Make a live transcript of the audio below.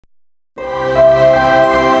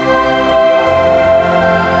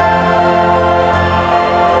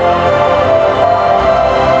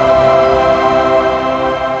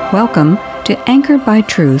Welcome to Anchored by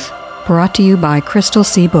Truth, brought to you by Crystal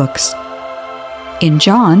C. Books. In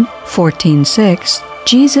John 14:6,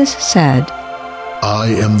 Jesus said,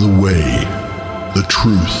 I am the way, the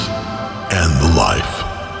truth, and the life.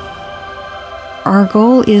 Our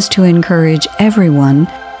goal is to encourage everyone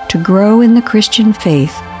to grow in the Christian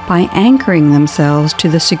faith by anchoring themselves to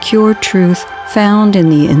the secure truth found in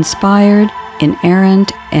the inspired,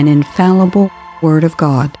 inerrant, and infallible Word of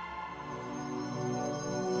God.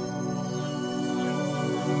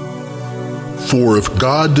 For if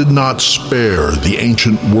God did not spare the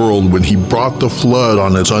ancient world when he brought the flood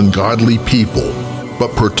on its ungodly people,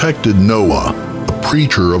 but protected Noah, a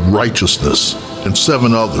preacher of righteousness, and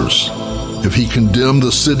 7 others, if he condemned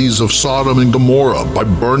the cities of Sodom and Gomorrah by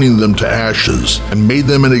burning them to ashes and made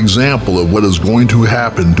them an example of what is going to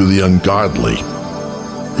happen to the ungodly,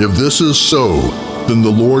 if this is so, then the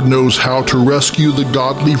Lord knows how to rescue the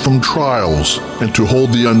godly from trials and to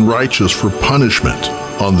hold the unrighteous for punishment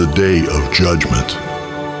on the day of judgment.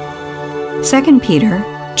 2 Peter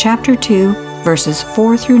chapter 2, verses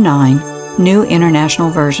 4 through 9, New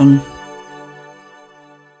International Version.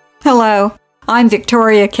 Hello, I'm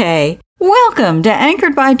Victoria Kay. Welcome to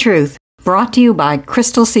Anchored by Truth, brought to you by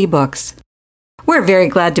Crystal C. Books. We're very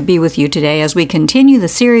glad to be with you today as we continue the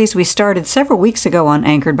series we started several weeks ago on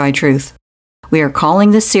Anchored by Truth. We are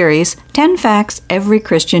calling this series 10 Facts Every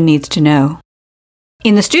Christian Needs to Know.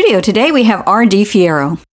 In the studio today we have R.D.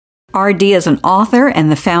 Fierro. R.D. is an author and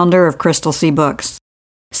the founder of Crystal C. Books.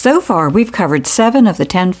 So far we've covered 7 of the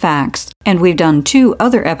 10 facts, and we've done 2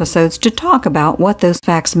 other episodes to talk about what those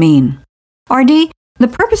facts mean. R.D., the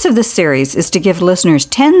purpose of this series is to give listeners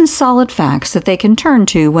 10 solid facts that they can turn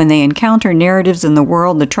to when they encounter narratives in the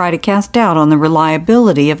world that try to cast doubt on the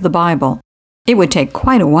reliability of the Bible. It would take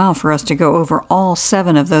quite a while for us to go over all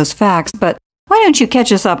 7 of those facts, but why don't you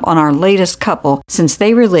catch us up on our latest couple since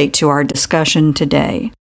they relate to our discussion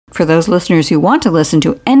today? For those listeners who want to listen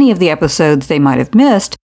to any of the episodes they might have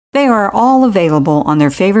missed, they are all available on their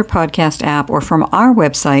favorite podcast app or from our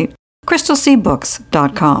website,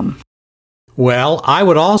 crystalcbooks.com. Well, I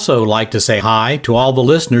would also like to say hi to all the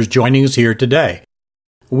listeners joining us here today.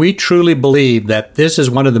 We truly believe that this is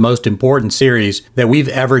one of the most important series that we've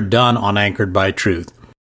ever done on Anchored by Truth.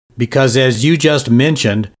 Because as you just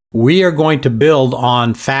mentioned, we are going to build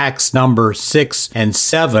on facts number 6 and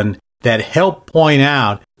 7 that help point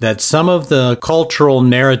out that some of the cultural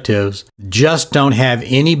narratives just don't have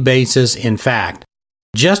any basis in fact.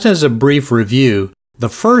 Just as a brief review, the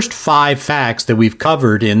first 5 facts that we've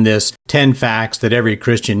covered in this 10 Facts That Every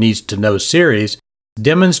Christian Needs to Know series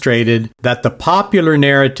demonstrated that the popular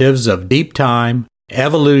narratives of deep time,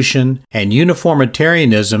 evolution, and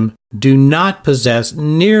uniformitarianism do not possess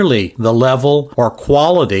nearly the level or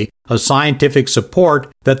quality of scientific support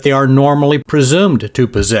that they are normally presumed to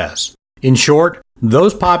possess. In short,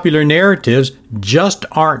 those popular narratives just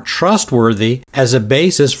aren't trustworthy as a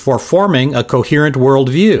basis for forming a coherent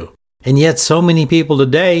worldview. And yet so many people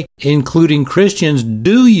today, including Christians,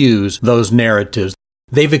 do use those narratives.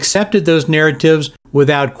 They've accepted those narratives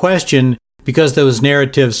without question because those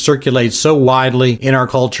narratives circulate so widely in our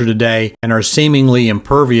culture today and are seemingly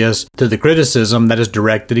impervious to the criticism that is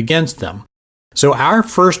directed against them. So our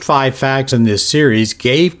first 5 facts in this series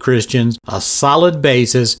gave Christians a solid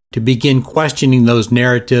basis to begin questioning those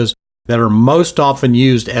narratives that are most often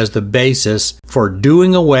used as the basis for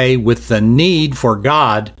doing away with the need for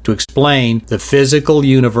God to explain the physical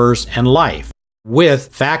universe and life. With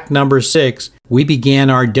fact number 6, we began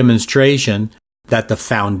our demonstration that the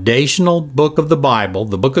foundational book of the Bible,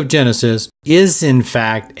 the book of Genesis, is in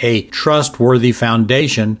fact a trustworthy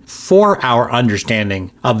foundation for our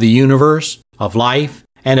understanding of the universe, of life,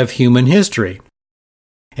 and of human history.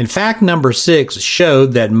 And fact number 6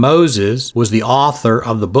 showed that Moses was the author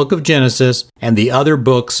of the book of Genesis and the other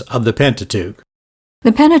books of the Pentateuch.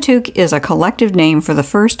 The Pentateuch is a collective name for the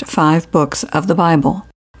first 5 books of the Bible.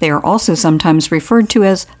 They are also sometimes referred to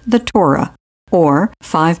as the Torah, or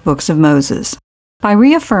 5 books of Moses. By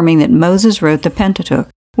reaffirming that Moses wrote the Pentateuch,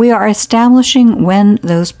 we are establishing when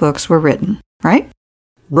those books were written, right?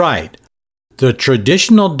 Right. The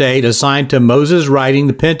traditional date assigned to Moses writing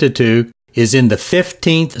the Pentateuch is in the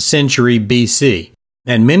 15th century BC,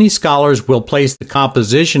 and many scholars will place the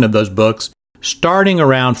composition of those books starting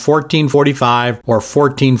around 1445 or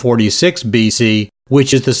 1446 BC,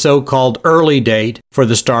 which is the so-called early date for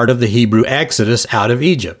the start of the Hebrew Exodus out of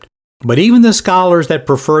Egypt. But even the scholars that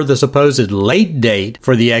prefer the supposed late date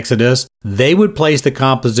for the Exodus, they would place the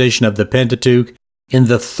composition of the Pentateuch in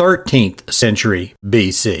the 13th century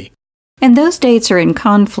BC. And those dates are in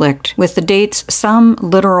conflict with the dates some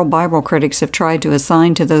literal Bible critics have tried to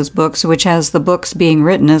assign to those books, which has the books being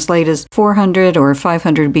written as late as 400 or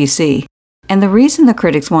 500 BC. And the reason the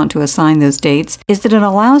critics want to assign those dates is that it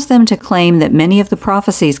allows them to claim that many of the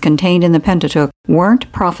prophecies contained in the Pentateuch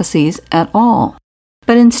weren't prophecies at all.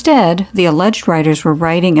 But instead, the alleged writers were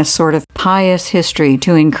writing a sort of pious history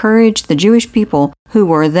to encourage the Jewish people who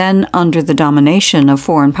were then under the domination of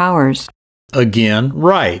foreign powers. Again,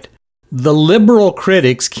 right. The liberal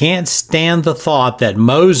critics can't stand the thought that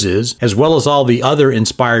Moses, as well as all the other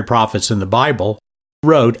inspired prophets in the Bible,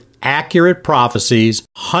 wrote accurate prophecies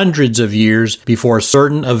hundreds of years before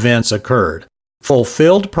certain events occurred.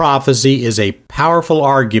 Fulfilled prophecy is a powerful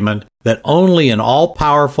argument that only an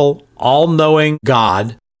all-powerful, all-knowing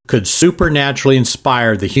God could supernaturally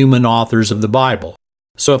inspire the human authors of the Bible.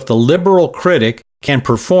 So if the liberal critic can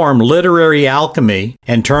perform literary alchemy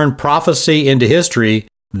and turn prophecy into history,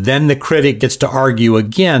 then the critic gets to argue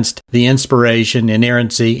against the inspiration,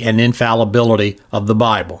 inerrancy, and infallibility of the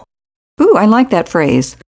Bible. Ooh, I like that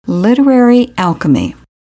phrase. Literary alchemy.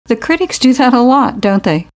 The critics do that a lot, don't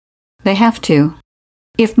they? They have to.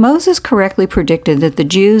 If Moses correctly predicted that the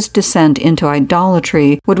Jews' descent into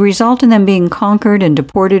idolatry would result in them being conquered and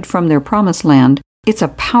deported from their promised land, it's a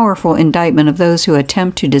powerful indictment of those who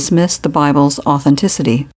attempt to dismiss the Bible's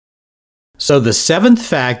authenticity. So the seventh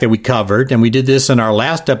fact that we covered, and we did this in our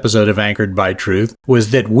last episode of Anchored by Truth, was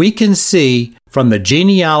that we can see from the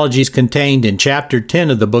genealogies contained in chapter 10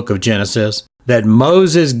 of the book of Genesis that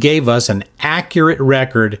Moses gave us an accurate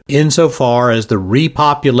record insofar as the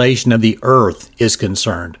repopulation of the earth is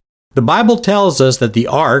concerned. The Bible tells us that the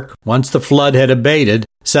ark, once the flood had abated,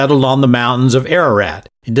 settled on the mountains of Ararat.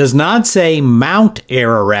 It does not say Mount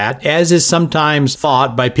Ararat, as is sometimes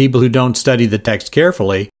thought by people who don't study the text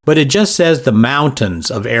carefully, but it just says the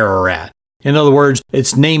mountains of Ararat. In other words,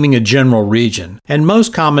 it's naming a general region, and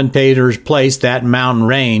most commentators place that mountain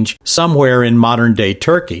range somewhere in modern-day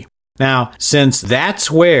Turkey. Now, since that's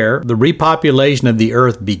where the repopulation of the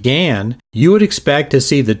earth began, you would expect to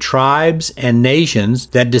see the tribes and nations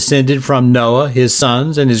that descended from Noah, his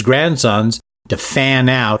sons, and his grandsons to fan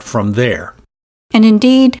out from there. And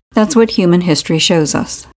indeed, that's what human history shows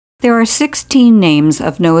us. There are 16 names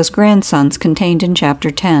of Noah's grandsons contained in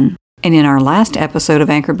chapter 10, and in our last episode of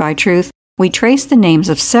Anchored by Truth, we trace the names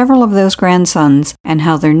of several of those grandsons and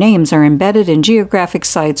how their names are embedded in geographic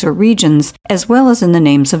sites or regions, as well as in the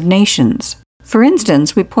names of nations. For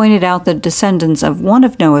instance, we pointed out that descendants of one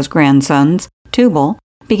of Noah's grandsons, Tubal,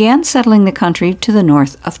 began settling the country to the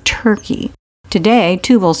north of Turkey. Today,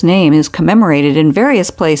 Tubal's name is commemorated in various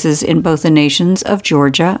places in both the nations of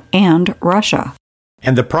Georgia and Russia.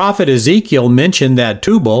 And the prophet Ezekiel mentioned that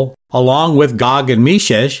Tubal, along with Gog and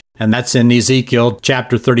Meshech, and that's in Ezekiel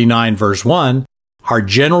chapter 39, verse 1, are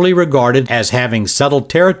generally regarded as having settled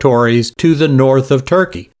territories to the north of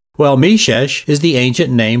Turkey. Well, Meshech is the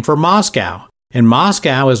ancient name for Moscow, and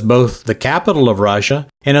Moscow is both the capital of Russia,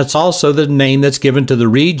 and it's also the name that's given to the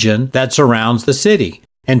region that surrounds the city.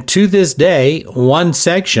 And to this day, one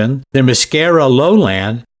section, the Meskera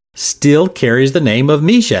lowland, still carries the name of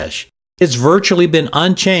Meshech. It's virtually been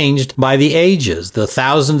unchanged by the ages, the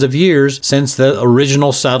thousands of years since the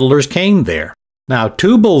original settlers came there. Now,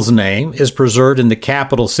 Tubal's name is preserved in the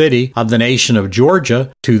capital city of the nation of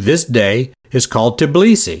Georgia. To this day, is called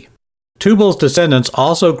Tbilisi. Tubal's descendants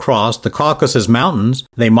also crossed the Caucasus Mountains.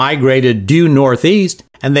 They migrated due northeast,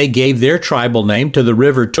 and they gave their tribal name to the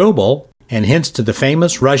river Tubal, and hence to the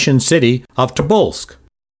famous Russian city of Tobolsk.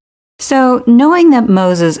 So, knowing that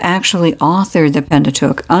Moses actually authored the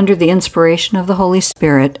Pentateuch under the inspiration of the Holy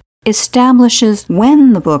Spirit establishes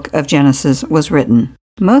when the book of Genesis was written,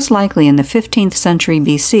 most likely in the 15th century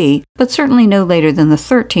BC, but certainly no later than the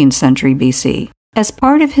 13th century BC. As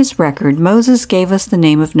part of his record, Moses gave us the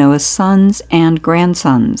name of Noah's sons and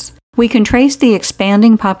grandsons. We can trace the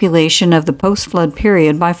expanding population of the post-flood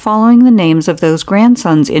period by following the names of those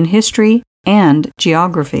grandsons in history and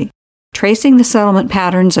geography. Tracing the settlement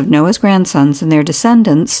patterns of Noah's grandsons and their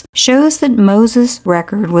descendants shows that Moses'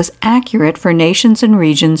 record was accurate for nations and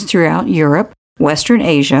regions throughout Europe, Western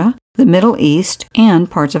Asia, the Middle East,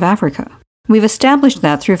 and parts of Africa. We've established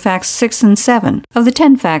that through facts 6 and 7 of the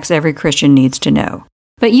 10 facts every Christian needs to know.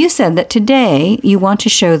 But you said that today you want to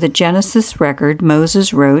show that Genesis record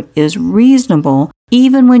Moses wrote is reasonable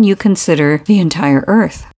even when you consider the entire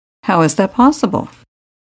earth. How is that possible?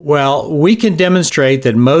 Well, we can demonstrate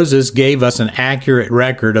that Moses gave us an accurate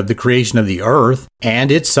record of the creation of the earth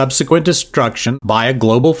and its subsequent destruction by a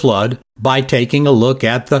global flood by taking a look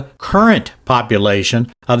at the current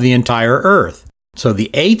population of the entire earth. So the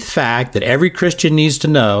eighth fact that every Christian needs to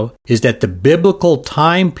know is that the biblical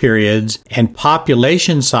time periods and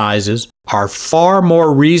population sizes are far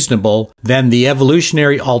more reasonable than the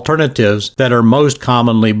evolutionary alternatives that are most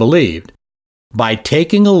commonly believed. By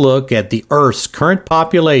taking a look at the Earth's current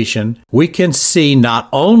population, we can see not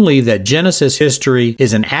only that Genesis history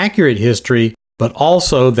is an accurate history, but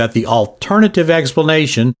also that the alternative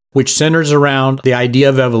explanation, which centers around the idea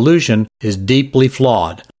of evolution, is deeply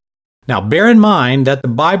flawed. Now, bear in mind that the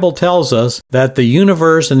Bible tells us that the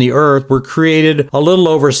universe and the earth were created a little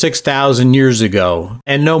over 6,000 years ago,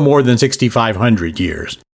 and no more than 6,500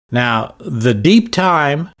 years. Now, the deep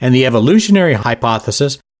time and the evolutionary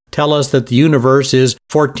hypothesis tell us that the universe is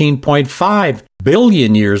 14.5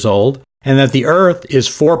 billion years old, and that the earth is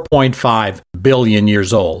 4.5 billion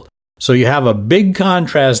years old. So you have a big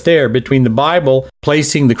contrast there between the Bible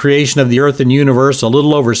placing the creation of the earth and universe a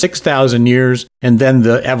little over 6,000 years, and then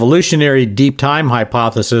the evolutionary deep time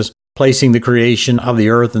hypothesis placing the creation of the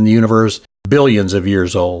earth and the universe billions of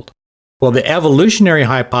years old. Well, the evolutionary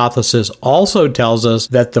hypothesis also tells us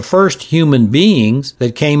that the first human beings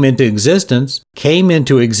that came into existence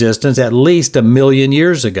at least 1 million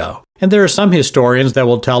years ago. And there are some historians that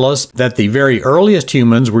will tell us that the very earliest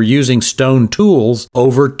humans were using stone tools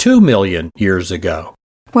over 2 million years ago.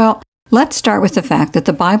 Well, let's start with the fact that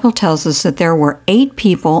the Bible tells us that there were 8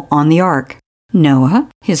 people on the ark: Noah,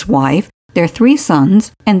 his wife, their 3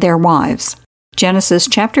 sons, and their wives. Genesis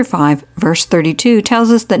chapter 5, verse 32 tells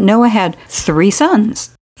us that Noah had 3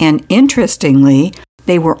 sons. And interestingly,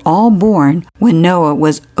 they were all born when Noah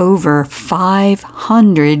was over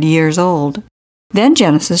 500 years old. Then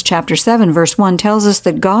Genesis chapter 7, verse 1 tells us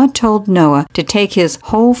that God told Noah to take his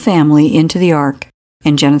whole family into the ark.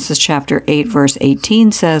 And Genesis chapter 8, verse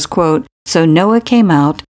 18 says, quote, "So Noah came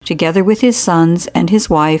out, together with his sons and his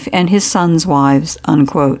wife and his sons' wives,"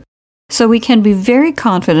 unquote. So we can be very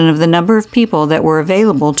confident of the number of people that were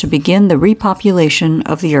available to begin the repopulation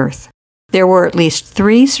of the earth. There were at least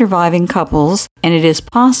 3 surviving couples, and it is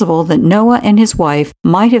possible that Noah and his wife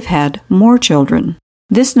might have had more children.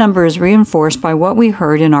 This number is reinforced by what we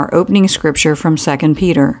heard in our opening scripture from 2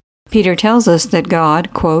 Peter. Peter tells us that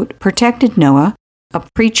God, quote, "protected Noah, a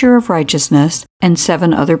preacher of righteousness, and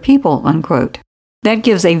 7 other people," unquote. That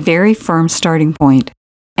gives a very firm starting point.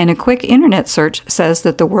 And a quick internet search says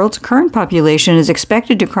that the world's current population is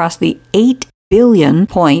expected to cross the 8 billion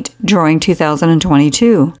point during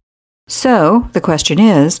 2022. So, the question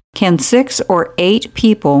is, can 6 or 8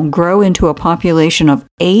 people grow into a population of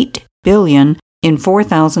 8 billion in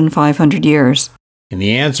 4,500 years? And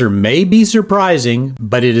the answer may be surprising,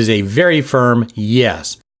 but it is a very firm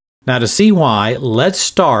yes. Now, to see why, let's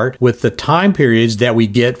start with the time periods that we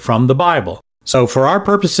get from the Bible. So for our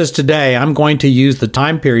purposes today, I'm going to use the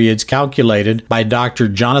time periods calculated by Dr.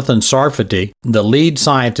 Jonathan Sarfati, the lead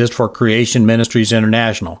scientist for Creation Ministries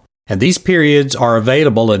International. And these periods are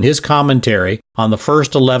available in his commentary on the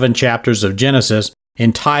first 11 chapters of Genesis,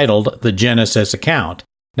 entitled The Genesis Account.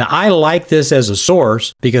 Now, I like this as a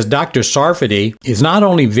source because Dr. Sarfati is not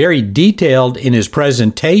only very detailed in his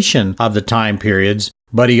presentation of the time periods,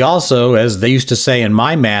 but he also, as they used to say in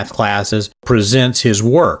my math classes, presents his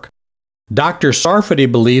work. Dr. Sarfati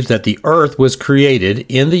believes that the earth was created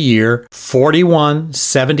in the year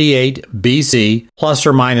 4178 BC, plus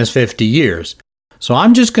or minus 50 years. So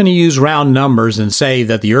I'm just going to use round numbers and say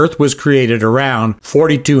that the earth was created around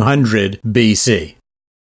 4200 BC.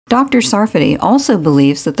 Dr. Sarfati also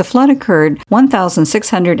believes that the flood occurred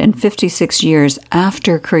 1,656 years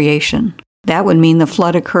after creation. That would mean the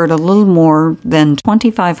flood occurred a little more than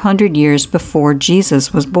 2,500 years before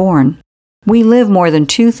Jesus was born. We live more than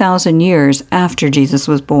 2,000 years after Jesus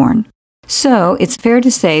was born. So it's fair to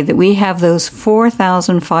say that we have those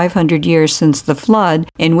 4,500 years since the flood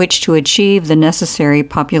in which to achieve the necessary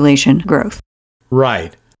population growth.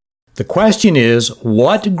 Right. The question is,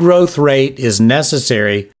 what growth rate is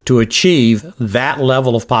necessary to achieve that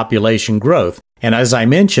level of population growth? And as I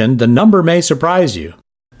mentioned, the number may surprise you.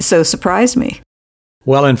 So surprise me.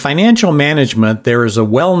 Well, in financial management, there is a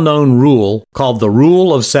well-known rule called the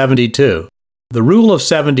Rule of 72. The Rule of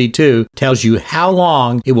 72 tells you how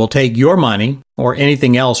long it will take your money, or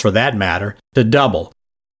anything else for that matter, to double.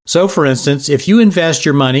 So, for instance, if you invest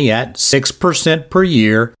your money at 6% per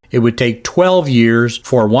year, it would take 12 years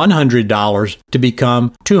for $100 to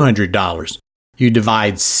become $200. You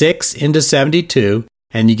divide 6 into 72,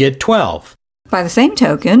 and you get 12. By the same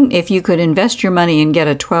token, if you could invest your money and get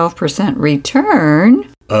a 12% return...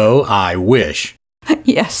 Oh, I wish.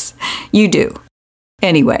 Yes, you do.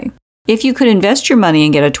 Anyway, if you could invest your money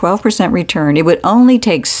and get a 12% return, it would only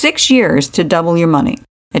take 6 years to double your money.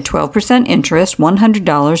 At 12% interest,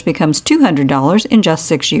 $100 becomes $200 in just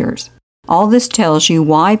 6 years. All this tells you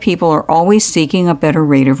why people are always seeking a better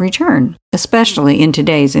rate of return, especially in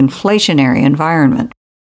today's inflationary environment.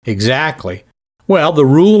 Exactly. Well, the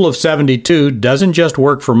rule of 72 doesn't just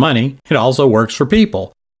work for money, it also works for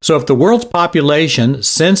people. So if the world's population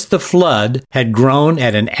since the flood had grown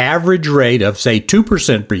at an average rate of, say,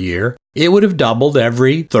 2% per year, it would have doubled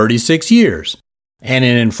every 36 years. And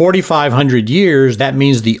in 4,500 years, that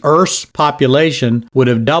means the Earth's population would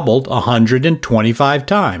have doubled 125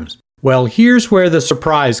 times. Well, here's where the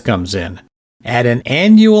surprise comes in. At an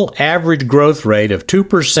annual average growth rate of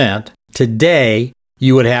 2%, today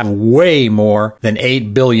you would have way more than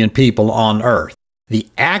 8 billion people on Earth. The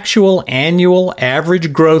actual annual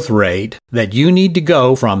average growth rate that you need to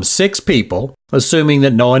go from 6 people, assuming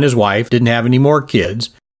that Noah and his wife didn't have any more kids,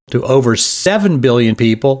 to over 7 billion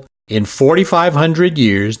people in 4,500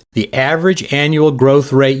 years, the average annual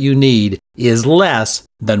growth rate you need is less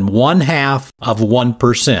than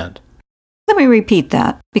 0.5%. Let me repeat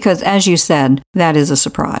that, because as you said, that is a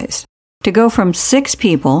surprise. To go from 6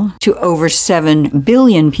 people to over 7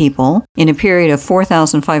 billion people in a period of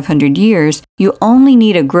 4,500 years, you only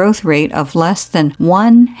need a growth rate of less than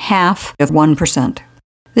 0.5%.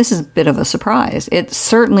 This is a bit of a surprise. It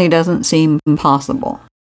certainly doesn't seem impossible.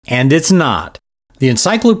 And it's not. The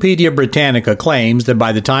Encyclopedia Britannica claims that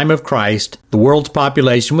by the time of Christ, the world's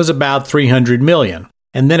population was about 300 million.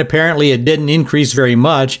 And then apparently it didn't increase very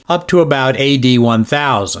much up to about AD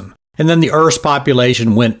 1000. And then the Earth's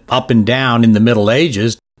population went up and down in the Middle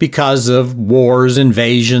Ages because of wars,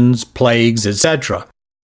 invasions, plagues, etc.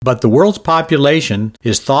 But the world's population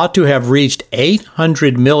is thought to have reached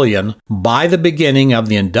 800 million by the beginning of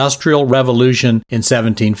the Industrial Revolution in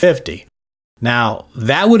 1750. Now,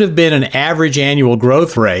 that would have been an average annual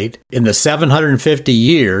growth rate in the 750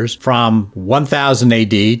 years from 1000 AD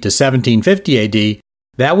to 1750 AD.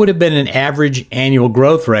 That would have been an average annual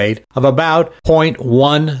growth rate of about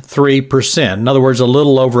 0.13%. In other words, a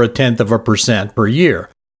little over 0.1% per year.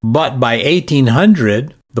 But by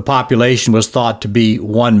 1800, the population was thought to be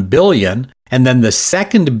 1 billion, and then the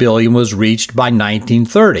second billion was reached by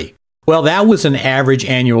 1930. Well, that was an average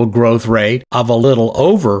annual growth rate of a little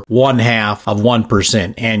over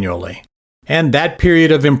 0.5% annually. And that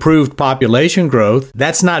period of improved population growth,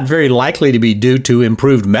 that's not very likely to be due to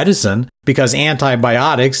improved medicine, because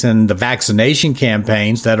antibiotics and the vaccination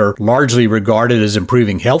campaigns that are largely regarded as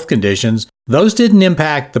improving health conditions, those didn't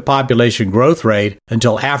impact the population growth rate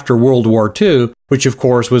until after World War II, which of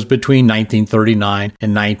course was between 1939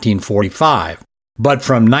 and 1945. But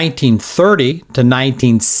from 1930 to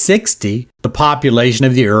 1960, the population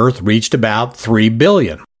of the Earth reached about 3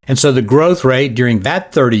 billion. And so the growth rate during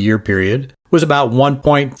that 30-year period was about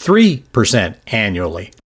 1.3%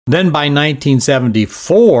 annually. Then by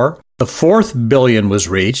 1974, the 4th billion was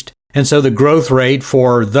reached, and so the growth rate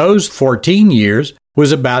for those 14 years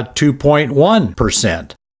was about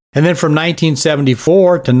 2.1%. And then from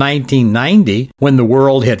 1974 to 1990, when the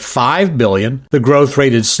world hit 5 billion, the growth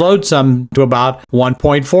rate had slowed some to about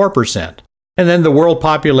 1.4%. And then the world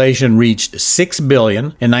population reached 6 billion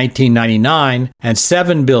in 1999 and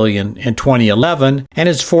 7 billion in 2011, and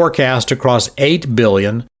is forecast across 8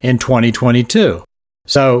 billion in 2022.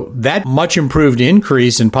 So that much improved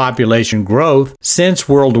increase in population growth since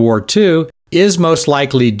World War II is most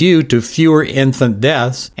likely due to fewer infant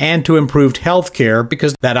deaths and to improved health care,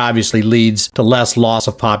 because that obviously leads to less loss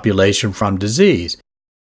of population from disease.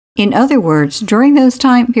 In other words, during those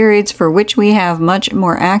time periods for which we have much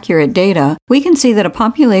more accurate data, we can see that a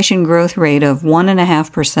population growth rate of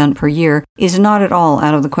 1.5% per year is not at all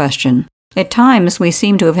out of the question. At times, we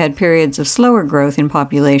seem to have had periods of slower growth in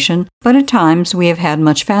population, but at times we have had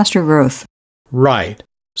much faster growth. Right.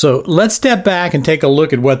 So let's step back and take a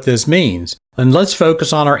look at what this means. And let's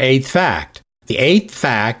focus on our 8th fact. The 8th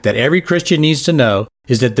fact that every Christian needs to know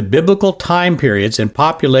is that the biblical time periods and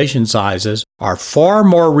population sizes are far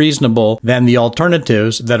more reasonable than the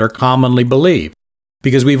alternatives that are commonly believed.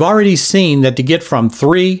 Because we've already seen that to get from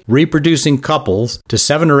 3 reproducing couples to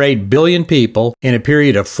 7 or 8 billion people in a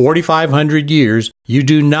period of 4,500 years, you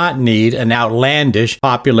do not need an outlandish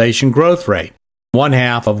population growth rate.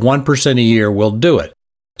 0.5% a year will do it.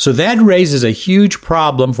 So that raises a huge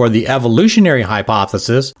problem for the evolutionary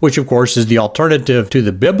hypothesis, which of course is the alternative to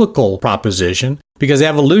the biblical proposition, because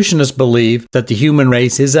evolutionists believe that the human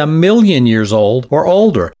race is 1 million years old or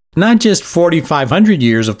older, not just 4,500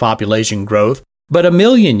 years of population growth, but 1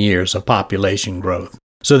 million years of population growth.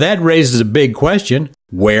 So that raises a big question: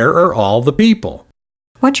 where are all the people?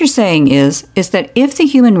 What you're saying is that if the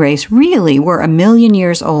human race really were 1 million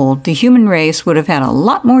years old, the human race would have had a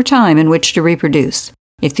lot more time in which to reproduce.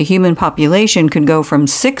 If the human population could go from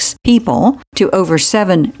 6 people to over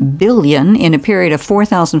 7 billion in a period of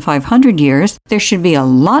 4,500 years, there should be a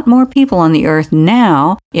lot more people on the earth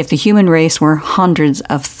now if the human race were hundreds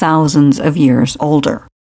of thousands of years older.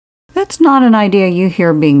 That's not an idea you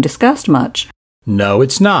hear being discussed much. No,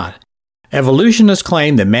 it's not. Evolutionists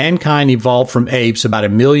claim that mankind evolved from apes about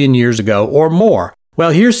 1 million years ago or more.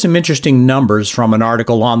 Well, here's some interesting numbers from an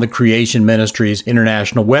article on the Creation Ministries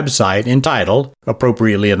International website entitled,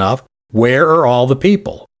 appropriately enough, Where Are All the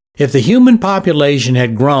People? If the human population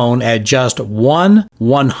had grown at just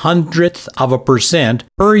 1/100th%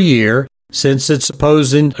 per year since its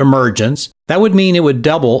supposed emergence, that would mean it would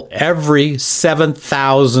double every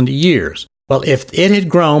 7,000 years. Well, if it had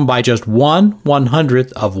grown by just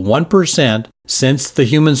 1/100th% since the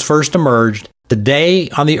humans first emerged, today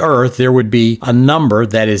on the earth there would be a number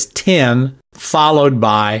that is 10 followed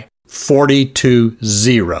by 42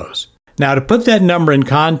 zeros. Now, to put that number in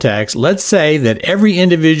context, let's say that every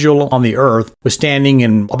individual on the earth was standing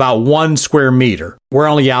in about 1 square meter. We're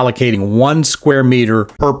only allocating 1 square meter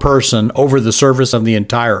per person over the surface of the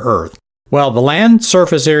entire earth. Well, the land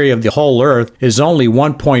surface area of the whole earth is only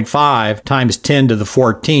 1.5 times 10 to the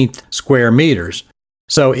 14th square meters.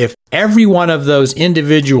 So if every one of those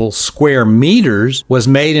individual square meters was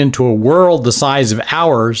made into a world the size of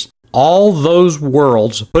ours, all those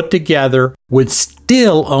worlds put together would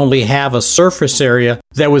still only have a surface area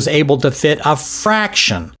that was able to fit a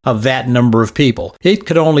fraction of that number of people. It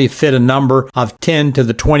could only fit a number of 10 to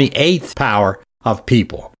the 28th power of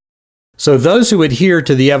people. So those who adhere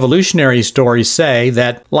to the evolutionary story say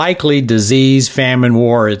that likely disease, famine,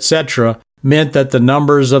 war, etc., meant that the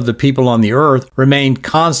numbers of the people on the earth remained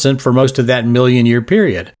constant for most of that million-year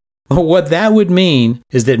period. But what that would mean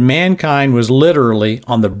is that mankind was literally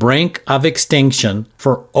on the brink of extinction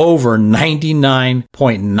for over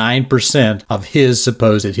 99.9% of his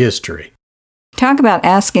supposed history. Talk about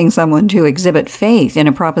asking someone to exhibit faith in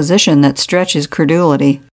a proposition that stretches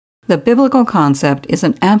credulity. The biblical concept is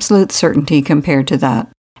an absolute certainty compared to that.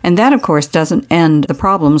 And that, of course, doesn't end the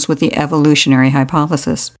problems with the evolutionary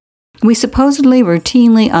hypothesis. We supposedly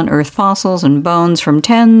routinely unearth fossils and bones from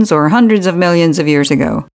tens or hundreds of millions of years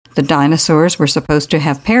ago. The dinosaurs were supposed to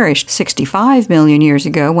have perished 65 million years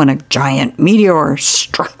ago when a giant meteor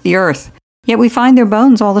struck the Earth. Yet we find their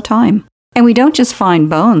bones all the time. And we don't just find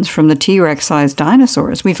bones from the T-Rex-sized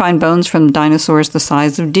dinosaurs. We find bones from dinosaurs the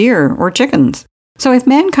size of deer or chickens. So if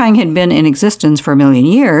mankind had been in existence for 1 million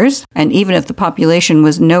years, and even if the population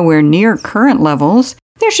was nowhere near current levels,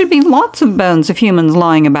 there should be lots of bones of humans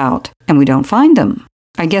lying about, and we don't find them.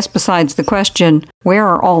 I guess besides the question, where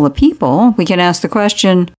are all the people, we can ask the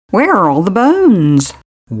question, where are all the bones?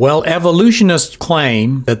 Well, evolutionists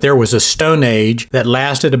claim that there was a Stone Age that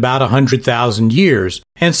lasted about 100,000 years,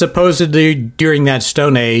 and supposedly during that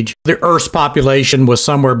Stone Age, the Earth's population was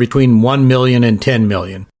somewhere between 1 million and 10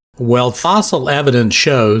 million. Well, fossil evidence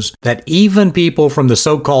shows that even people from the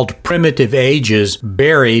so-called primitive ages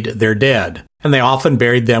buried their dead, and they often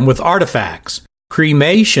buried them with artifacts.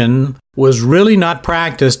 Cremation was really not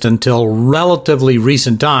practiced until relatively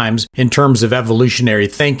recent times in terms of evolutionary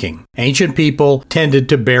thinking. Ancient people tended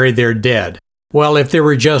to bury their dead. Well, if there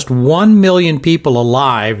were just 1 million people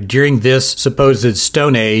alive during this supposed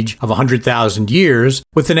Stone Age of 100,000 years,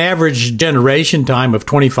 with an average generation time of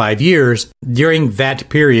 25 years, during that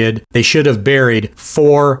period, they should have buried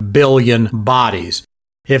 4 billion bodies.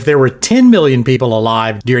 If there were 10 million people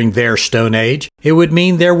alive during their Stone Age, it would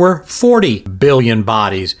mean there were 40 billion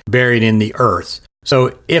bodies buried in the earth.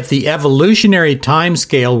 So if the evolutionary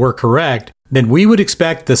timescale were correct, then we would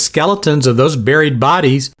expect the skeletons of those buried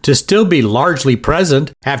bodies to still be largely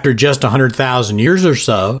present after just 100,000 years or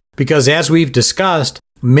so, because as we've discussed,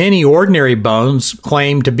 many ordinary bones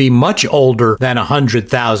claim to be much older than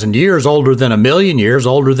 100,000 years, older than 1 million years,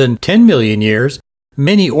 older than 10 million years.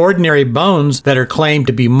 Many ordinary bones that are claimed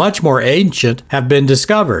to be much more ancient have been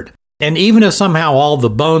discovered. And even if somehow all the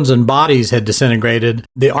bones and bodies had disintegrated,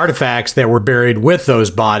 the artifacts that were buried with those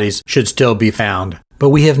bodies should still be found. But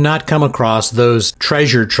we have not come across those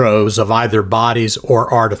treasure troves of either bodies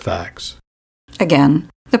or artifacts. Again,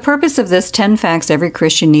 the purpose of this 10 Facts Every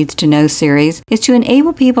Christian Needs to Know series is to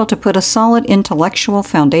enable people to put a solid intellectual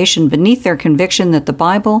foundation beneath their conviction that the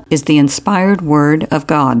Bible is the inspired Word of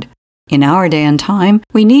God. In our day and time,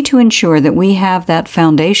 we need to ensure that we have that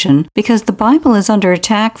foundation because the Bible is under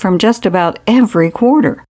attack from just about every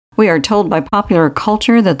quarter. We are told by popular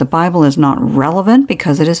culture that the Bible is not relevant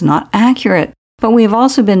because it is not accurate. But we have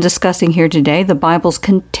also been discussing here today the Bible's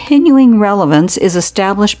continuing relevance is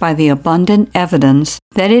established by the abundant evidence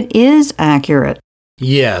that it is accurate.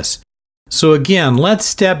 Yes. So again, let's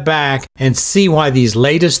step back and see why these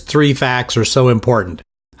latest 3 facts are so important.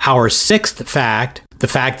 Our 6th fact, the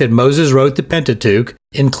fact that Moses wrote the Pentateuch,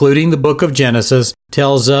 including the book of Genesis,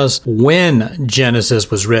 tells us when Genesis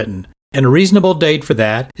was written. And a reasonable date for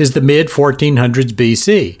that is the mid-1400s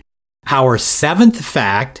BC. Our 7th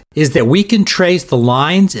fact is that we can trace the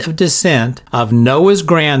lines of descent of Noah's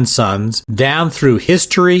grandsons down through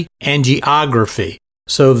history and geography.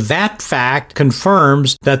 So that fact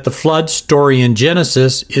confirms that the flood story in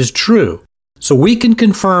Genesis is true. So we can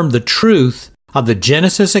confirm the truth of the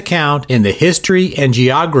Genesis account in the history and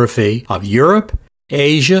geography of Europe,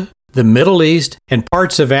 Asia, the Middle East, and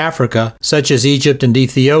parts of Africa, such as Egypt and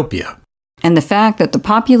Ethiopia. And the fact that the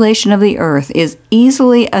population of the earth is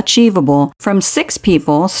easily achievable from 6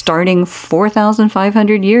 people starting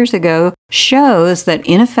 4,500 years ago shows that,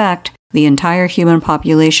 in effect, the entire human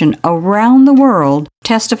population around the world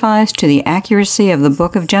testifies to the accuracy of the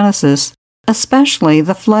book of Genesis, especially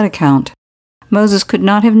the flood account. Moses could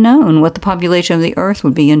not have known what the population of the earth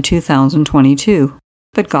would be in 2022,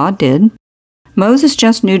 but God did. Moses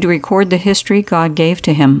just knew to record the history God gave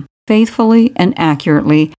to him, faithfully and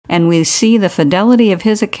accurately, and we see the fidelity of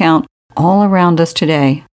his account all around us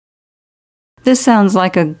today. This sounds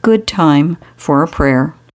like a good time for a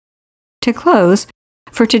prayer. To close,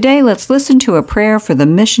 for today, let's listen to a prayer for the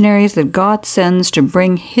missionaries that God sends to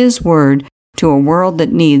bring His word to a world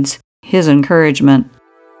that needs His encouragement.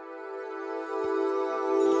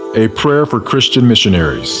 A prayer for Christian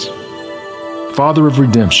missionaries. Father of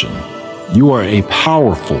redemption, you are a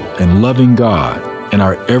powerful and loving God and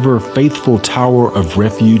our ever-faithful tower of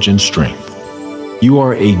refuge and strength. You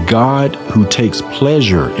are a God who takes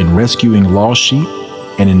pleasure in rescuing lost sheep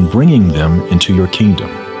and in bringing them into your kingdom.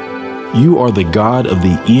 You are the God of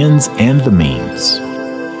the ends and the means.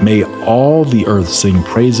 May all the earth sing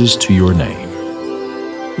praises to your name.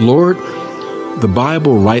 Lord, the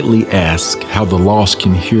Bible rightly asks how the lost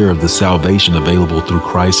can hear of the salvation available through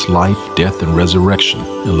Christ's life, death, and resurrection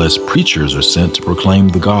unless preachers are sent to proclaim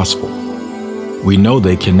the gospel. We know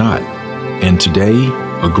they cannot, and today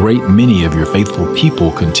a great many of your faithful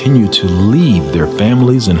people continue to leave their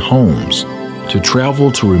families and homes to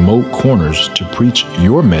travel to remote corners to preach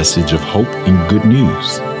your message of hope and good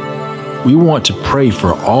news. We want to pray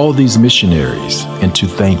for all these missionaries and to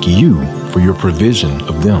thank you for your provision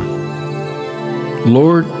of them.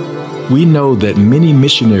 Lord, we know that many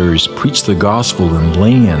missionaries preach the gospel in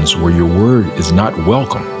lands where your word is not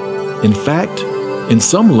welcome. In fact, in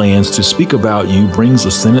some lands to speak about you brings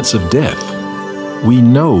a sentence of death. We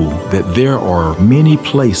know that there are many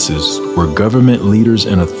places where government leaders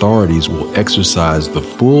and authorities will exercise the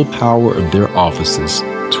full power of their offices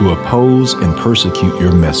to oppose and persecute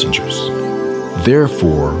your messengers.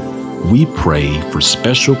 Therefore, we pray for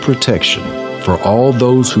special protection for all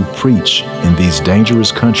those who preach in these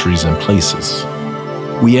dangerous countries and places.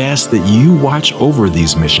 We ask that you watch over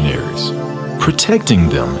these missionaries, protecting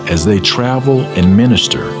them as they travel and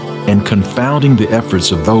minister, and confounding the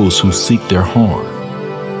efforts of those who seek their harm.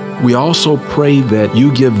 We also pray that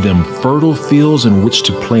you give them fertile fields in which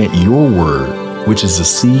to plant your word, which is the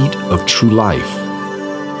seed of true life.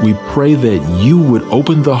 We pray that you would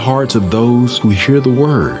open the hearts of those who hear the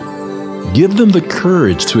word. Give them the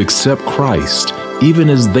courage to accept Christ, even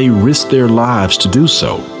as they risk their lives to do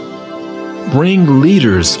so. Bring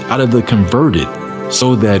leaders out of the converted,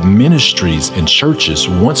 so that ministries and churches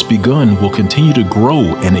once begun will continue to grow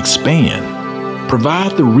and expand.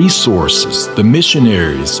 Provide the resources the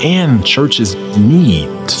missionaries and churches need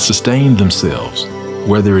to sustain themselves,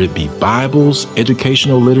 whether it be Bibles,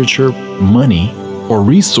 educational literature, money, or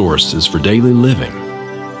resources for daily living.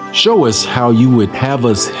 Show us how you would have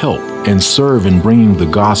us help and serve in bringing the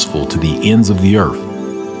gospel to the ends of the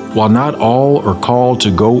earth. While not all are called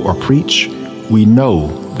to go or preach, we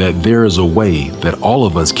know that there is a way that all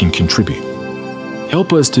of us can contribute.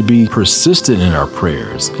 Help us to be persistent in our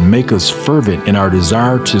prayers and make us fervent in our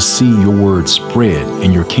desire to see your word spread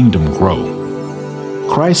and your kingdom grow.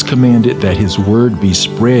 Christ commanded that his word be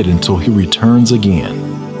spread until he returns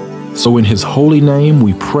again. So in his holy name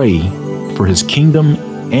we pray for his kingdom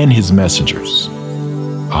and his messengers.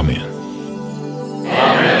 Amen.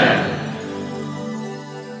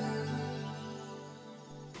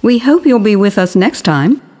 We hope you'll be with us next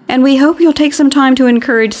time, and we hope you'll take some time to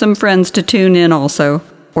encourage some friends to tune in also,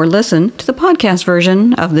 or listen to the podcast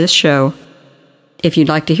version of this show. If you'd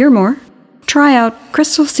like to hear more, try out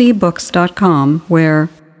crystalseabooks.com, where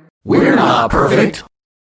we're not perfect,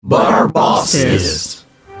 but our boss is.